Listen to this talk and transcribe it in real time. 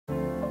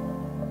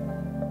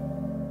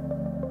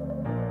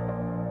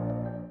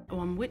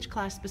Which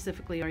class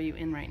specifically are you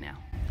in right now?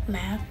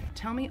 Math.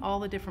 Tell me all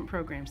the different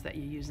programs that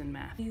you use in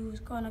math. We use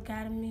Khan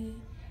Academy,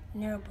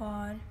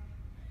 Nearpod,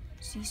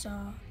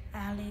 Seesaw,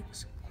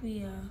 Alex,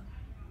 Quia,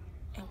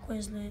 and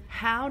Quizlet.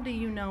 How do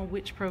you know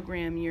which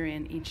program you're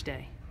in each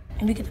day?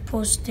 And we get to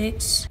pull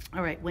sticks.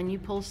 All right, when you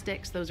pull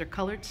sticks, those are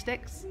colored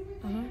sticks?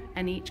 Mm-hmm.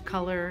 And each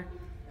color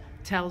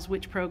tells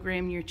which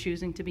program you're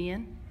choosing to be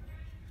in?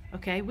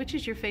 Okay, which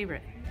is your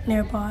favorite?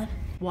 Nearpod.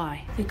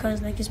 Why?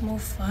 Because it's more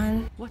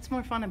fun. What's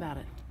more fun about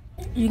it?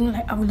 You can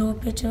upload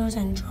pictures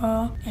and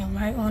draw and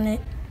write on it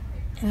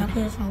and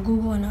upload it from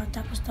Google and all that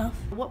type of stuff.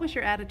 What was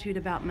your attitude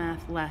about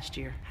math last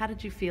year? How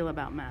did you feel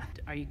about math?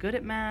 Are you good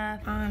at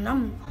math? I'm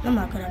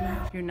not good at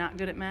math. You're not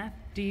good at math?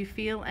 Do you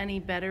feel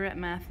any better at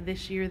math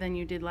this year than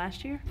you did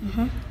last year?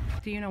 Mm-hmm.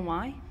 Do you know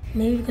why?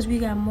 Maybe because we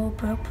got more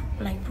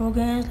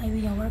programs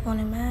we can work on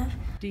in math.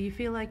 Do you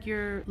feel like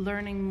you're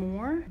learning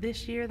more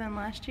this year than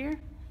last year?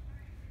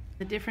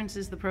 The difference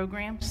is the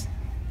programs?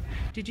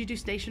 Did you do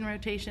station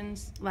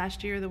rotations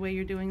last year the way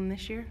you're doing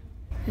this year?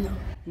 No.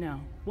 No.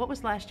 What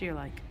was last year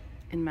like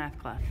in math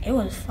class? It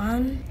was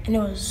fun, and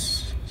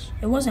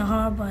it wasn't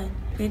hard, but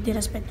they did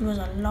expect there was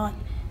a lot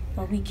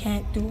what we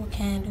can't do or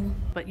can do.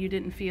 But you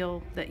didn't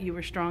feel that you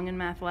were strong in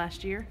math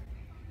last year?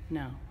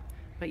 No.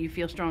 But you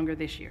feel stronger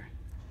this year.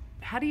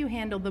 How do you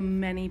handle the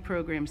many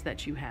programs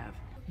that you have?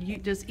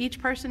 Does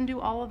each person do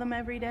all of them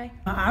every day?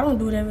 I don't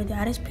do it every day.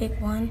 I just pick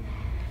one,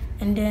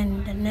 and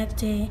then the next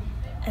day,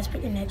 I just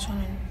pick the next one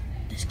and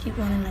just keep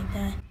running like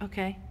that.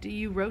 Okay. Do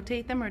you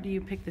rotate them or do you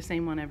pick the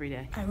same one every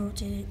day? I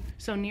rotate it.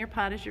 So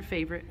Nearpod is your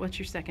favorite. What's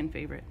your second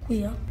favorite?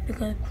 Quia,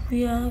 because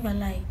Quia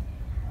got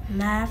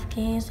math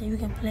games that you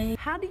can play.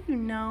 How do you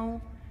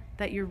know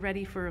that you're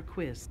ready for a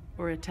quiz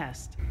or a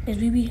test? Because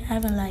we be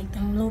having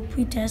them little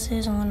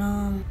pre-tests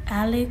on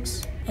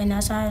Alex, and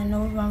that's how I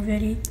know if I'm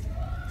ready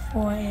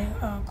for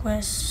a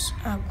quiz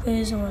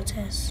or a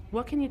test.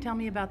 What can you tell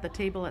me about the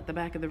table at the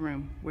back of the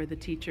room where the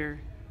teacher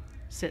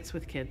sits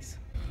with kids?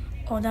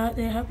 Oh,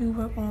 they help you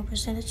work on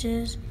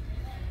percentages,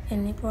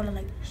 and they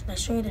probably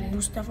show you the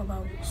new stuff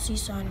about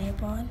Seesaw and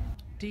Nearpod.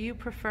 Do you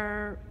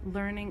prefer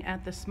learning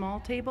at the small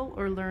table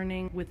or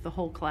learning with the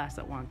whole class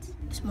at once?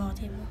 Small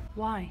table.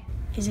 Why?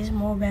 Is this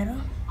more better?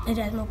 It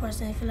has more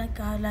person. I feel like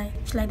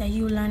that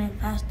you learn it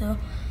faster,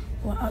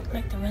 or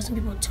the rest of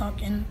people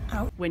talking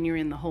out. When you're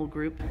in the whole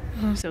group,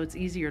 Mm-hmm. So it's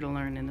easier to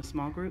learn in a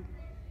small group?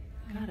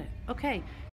 Got it. Okay.